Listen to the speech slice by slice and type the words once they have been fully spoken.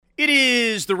It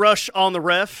is the Rush on the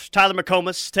Ref. Tyler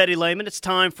McComas, Teddy Lehman. It's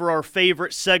time for our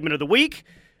favorite segment of the week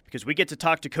because we get to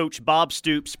talk to Coach Bob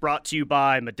Stoops, brought to you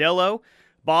by Modelo.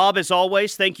 Bob, as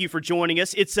always, thank you for joining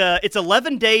us. It's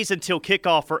 11 days until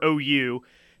kickoff for OU.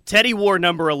 Teddy wore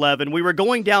number 11. We were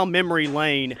going down memory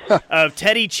lane of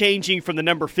Teddy changing from the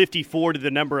number 54 to the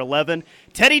number 11.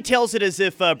 Teddy tells it as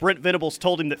if Brent Venables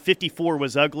told him that 54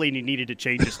 was ugly and he needed to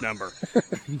change his number.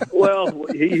 Well,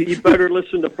 he better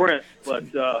listen to Brent. But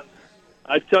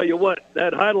I tell you what,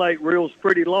 that highlight reel's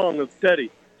pretty long of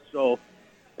Teddy. So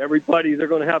everybody, they're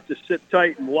going to have to sit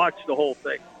tight and watch the whole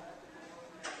thing.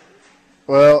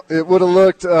 Well, it would have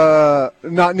looked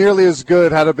not nearly as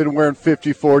good had it been wearing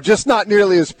 54, just not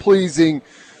nearly as pleasing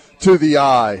to the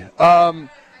eye.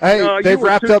 They've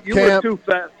wrapped up camp.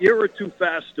 You were too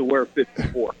fast to wear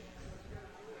 54.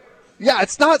 Yeah,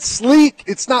 it's not sleek.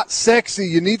 It's not sexy.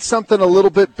 You need something a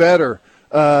little bit better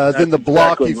than the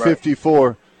blocky exactly right.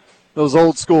 54. Those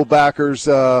old school backers,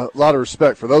 a lot of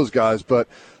respect for those guys. But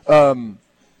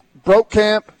broke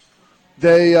camp.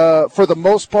 They, for the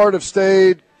most part, have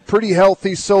stayed pretty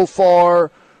healthy so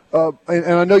far, and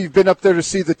I know you've been up there to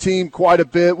see the team quite a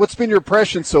bit. What's been your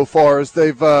impression so far as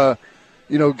they've, gotten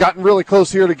really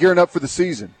close here to gearing up for the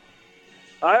season?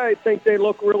 I think they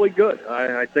look really good.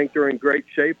 I think they're in great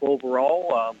shape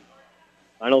overall.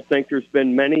 I don't think there's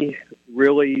been many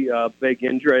really big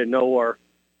injuries. I know our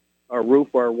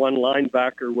Roof, our one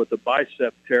linebacker with a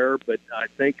bicep tear, but I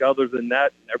think other than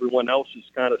that, everyone else is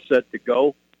kind of set to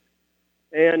go.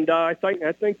 And I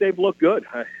think they've looked good.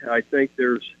 I think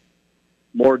there's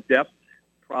more depth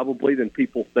probably than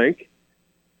people think.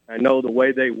 I know the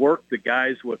way they work, the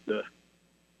guys with the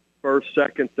first,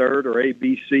 second, third, or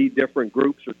ABC, different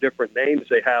groups or different names,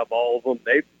 they have all of them.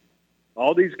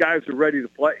 All these guys are ready to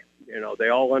play. They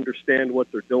all understand what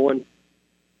they're doing.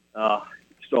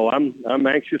 So I'm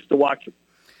anxious to watch them.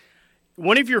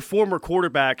 One of your former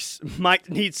quarterbacks might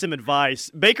need some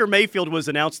advice. Baker Mayfield was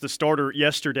announced the starter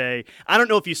yesterday. I don't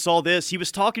know if you saw this. He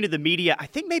was talking to the media. I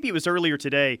think maybe it was earlier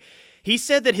today. He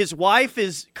said that his wife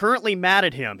is currently mad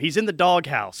at him. He's in the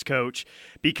doghouse, Coach,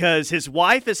 because his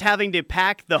wife is having to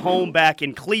pack the home back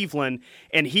in Cleveland,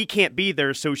 and he can't be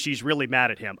there, so she's really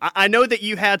mad at him. I know that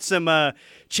you had some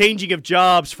changing of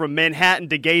jobs from Manhattan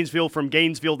to Gainesville, from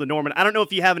Gainesville to Norman. I don't know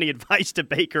if you have any advice to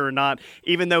Baker or not,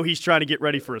 even though he's trying to get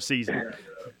ready for a season.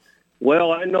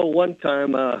 Well, I know one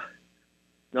time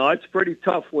it's pretty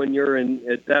tough when you're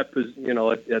at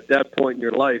that point in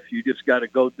your life. You just got to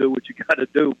go do what you got to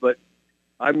do. But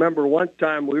I remember one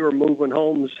time we were moving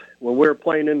homes when we were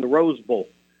playing in the Rose Bowl.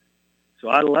 So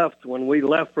I left. When we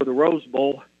left for the Rose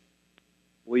Bowl,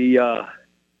 we, the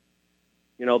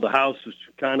house was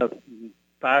kind of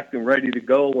packed and ready to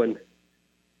go. And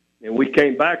we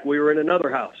came back. We were in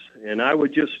another house. And I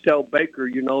would just tell Baker,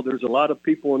 there's a lot of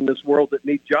people in this world that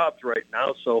need jobs right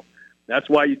now. So that's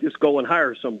why you just go and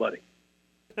hire somebody.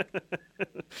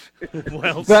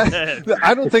 Well said.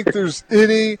 I don't think there's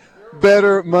any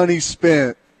better money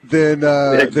spent than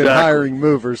hiring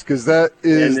movers, because that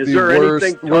is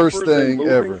the worst thing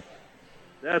ever.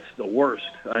 That's the worst.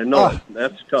 I know.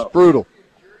 That's tough. It's brutal.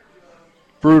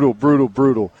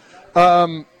 Brutal.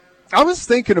 I was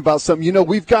thinking about something.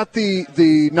 We've got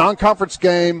the non-conference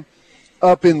game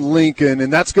up in Lincoln,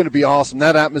 and that's going to be awesome.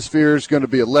 That atmosphere is going to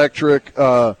be electric.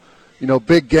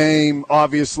 Big game,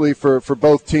 obviously, for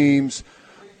both teams.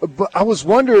 But I was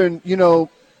wondering, how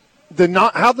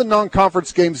the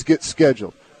non-conference games get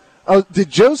scheduled. Did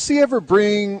Josie ever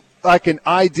bring, like, an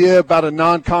idea about a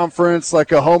non-conference,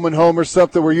 like a home-and-home or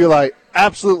something, where you're like,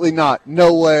 absolutely not,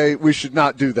 no way, we should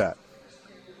not do that?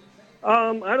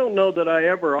 I don't know that I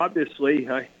ever, obviously.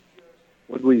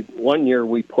 One year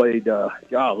we played,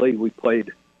 we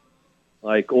played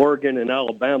like Oregon and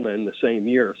Alabama in the same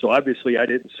year. So obviously I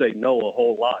didn't say no a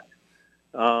whole lot.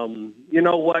 You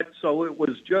know what? So it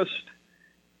was just,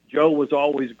 Joe was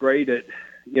always great at,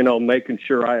 making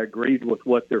sure I agreed with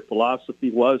what their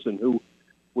philosophy was and who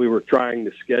we were trying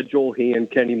to schedule. He and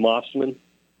Kenny Mossman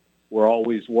were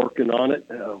always working on it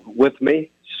with me.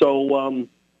 So,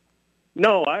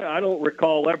 no, I don't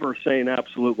recall ever saying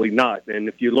absolutely not. And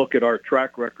if you look at our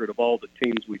track record of all the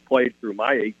teams we played through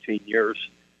my 18 years,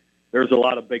 there's a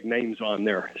lot of big names on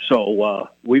there. So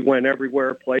we went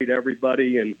everywhere, played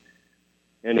everybody, and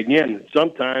again,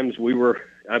 sometimes we were.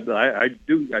 I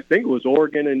think it was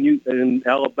Oregon and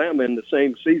Alabama in the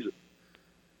same season.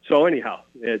 So anyhow,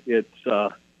 it's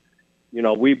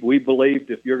we believed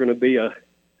if you're going to be a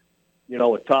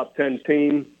top 10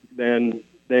 team, then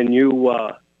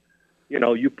you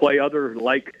play other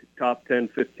like top 10,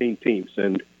 15 teams,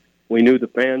 and we knew the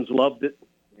fans loved it,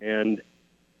 and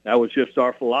that was just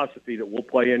our philosophy that we'll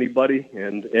play anybody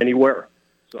and anywhere.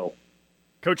 So.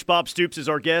 Coach Bob Stoops is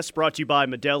our guest, brought to you by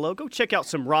Modelo. Go check out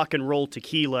some rock and roll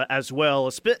tequila as well,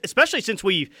 especially since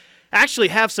we actually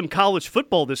have some college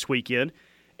football this weekend.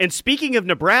 And speaking of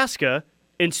Nebraska,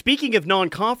 and speaking of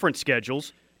non-conference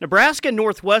schedules, Nebraska and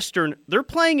Northwestern, they're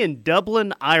playing in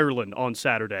Dublin, Ireland on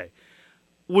Saturday.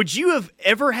 Would you have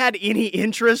ever had any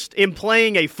interest in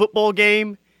playing a football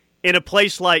game in a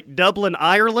place like Dublin,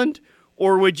 Ireland,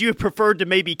 or would you have preferred to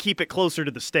maybe keep it closer to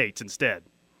the States instead?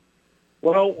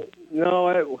 Well,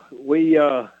 no, we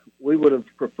would have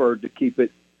preferred to keep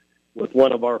it with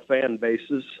one of our fan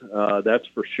bases, that's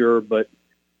for sure. But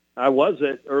I was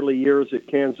at early years at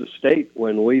Kansas State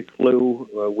when we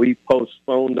flew. We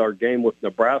postponed our game with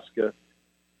Nebraska,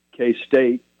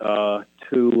 K-State,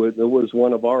 it was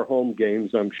one of our home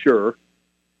games, I'm sure.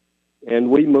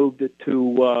 And we moved it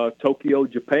to Tokyo,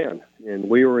 Japan. And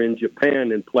we were in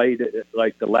Japan and played it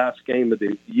like the last game of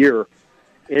the year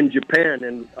in Japan,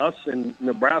 and us and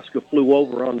Nebraska flew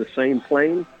over on the same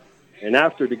plane, and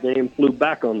after the game flew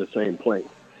back on the same plane.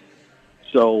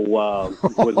 So wow.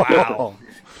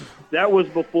 That was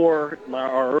before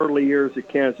our early years at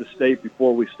Kansas State,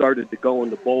 before we started to go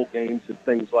into bowl games and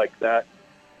things like that.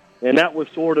 And that was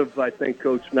sort of, I think,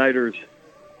 Coach Snyder's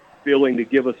feeling to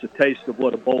give us a taste of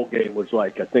what a bowl game was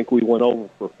like. I think we went over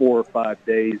for 4 or 5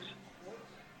 days,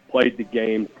 played the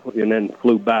game, and then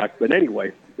flew back. But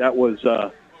anyway, that was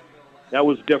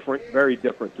different, very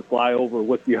different, to fly over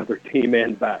with the other team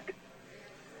and back.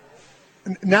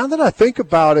 Now that I think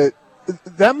about it,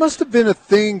 that must have been a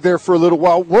thing there for a little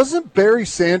while. Wasn't Barry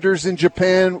Sanders in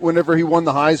Japan whenever he won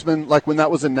the Heisman, like when that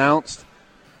was announced?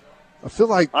 I feel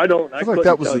like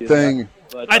that was the thing.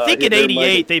 But, I think in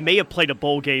 '88 they may have played a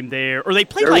bowl game there, or they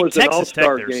played there like was Texas Tech an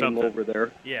All-Star there or game something. over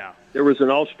there. Yeah, there was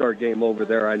an All-Star game over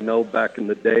there, I know, back in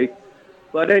the day.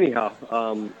 But anyhow,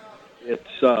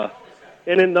 it's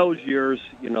and in those years,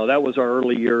 that was our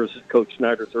early years, Coach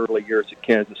Snyder's early years at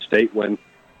Kansas State, when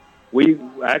we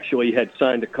actually had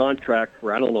signed a contract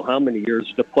for I don't know how many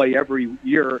years to play every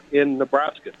year in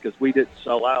Nebraska, because we didn't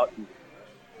sell out.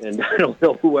 And I don't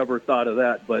know whoever thought of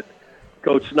that, but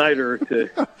Coach Snyder,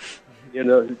 good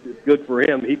for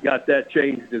him. He got that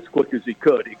changed as quick as he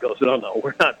could. He goes, no,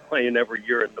 we're not playing every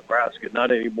year in Nebraska,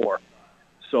 not anymore.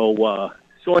 So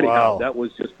anyhow, wow. That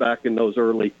was just back in those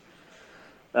early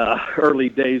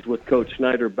days with Coach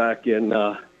Snyder back in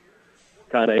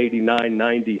kind of 89,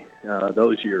 90,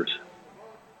 those years.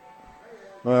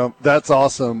 Well, that's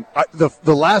awesome.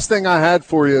 The last thing I had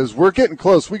for you is we're getting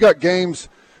close. We got games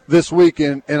this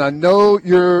weekend, and I know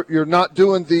you're not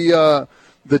doing the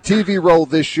TV role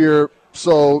this year,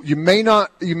 so you may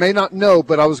not know.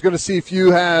 But I was going to see if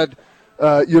you had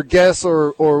your guess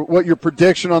or what your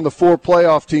prediction on the 4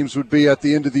 playoff teams would be at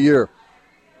the end of the year.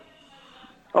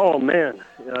 Oh man,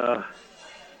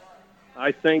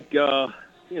 I think kind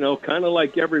of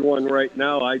like everyone right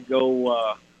now, I'd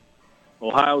go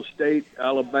Ohio State,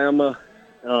 Alabama,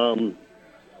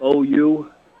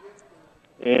 OU,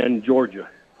 and Georgia.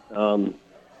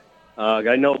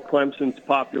 I know Clemson's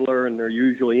popular and they're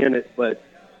usually in it, but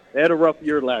they had a rough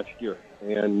year last year,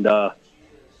 and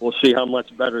we'll see how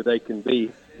much better they can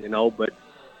be, but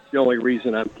it's the only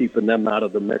reason I'm keeping them out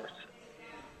of the mix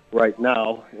right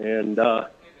now. And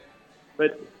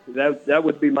but that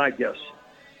would be my guess.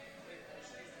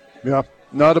 Yeah,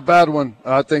 not a bad one.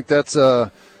 I think that's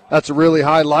a really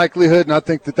high likelihood, and I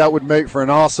think that would make for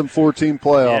an awesome 4-team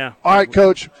playoff. Yeah. All right,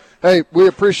 Coach. Hey, we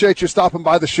appreciate you stopping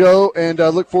by the show, and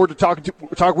look forward to talking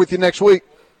with you next week.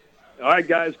 All right,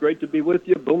 guys. Great to be with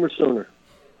you. Boomer Sooner.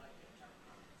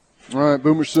 All right,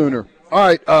 Boomer Sooner. All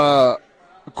right,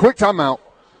 quick timeout.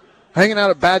 Hanging out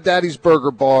at Bad Daddy's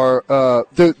Burger Bar.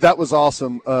 Dude, that was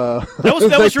awesome.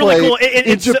 That was really cool.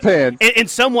 In Japan. And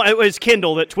someone, it was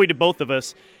Kendall that tweeted both of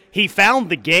us. He found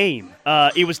the game.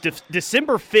 It was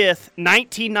December 5th,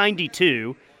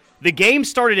 1992. The game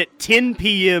started at 10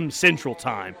 p.m. Central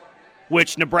Time,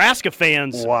 which Nebraska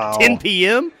fans, wow. 10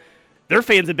 p.m., their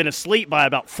fans have been asleep by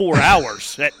about 4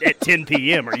 hours at 10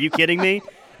 p.m. Are you kidding me?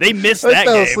 They missed that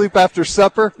fell game. asleep after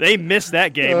supper. They missed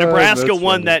that game. Nebraska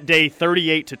won that day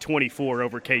 38-24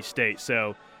 over K-State.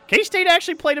 So K-State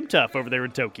actually played them tough over there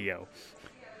in Tokyo.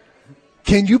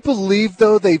 Can you believe,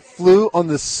 though, they flew on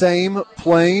the same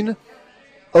plane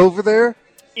over there?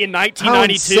 In 1992, how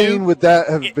insane would that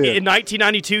have been? In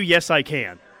 1992, yes, I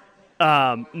can.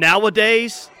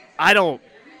 Nowadays, I don't.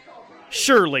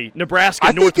 Surely, Nebraska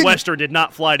and Northwestern did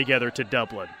not fly together to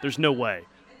Dublin. There's no way.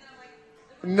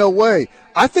 No way.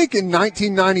 I think in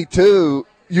 1992,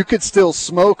 you could still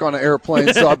smoke on an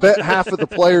airplane, so I bet half of the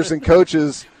players and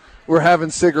coaches we're having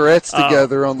cigarettes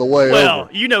together on the way over. Well,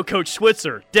 you know Coach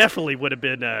Switzer definitely would have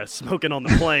been smoking on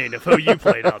the plane if OU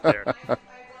played out there.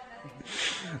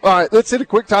 All right, let's hit a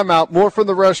quick timeout. More from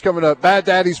the Rush coming up. Bad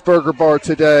Daddy's Burger Bar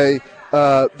today.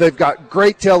 They've got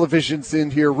great televisions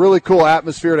in here, really cool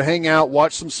atmosphere to hang out,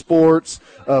 watch some sports,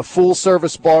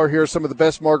 full-service bar here, some of the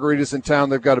best margaritas in town.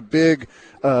 They've got a big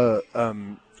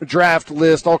draft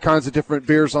list, all kinds of different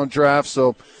beers on draft.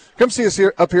 So come see us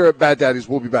up here at Bad Daddy's.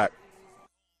 We'll be back.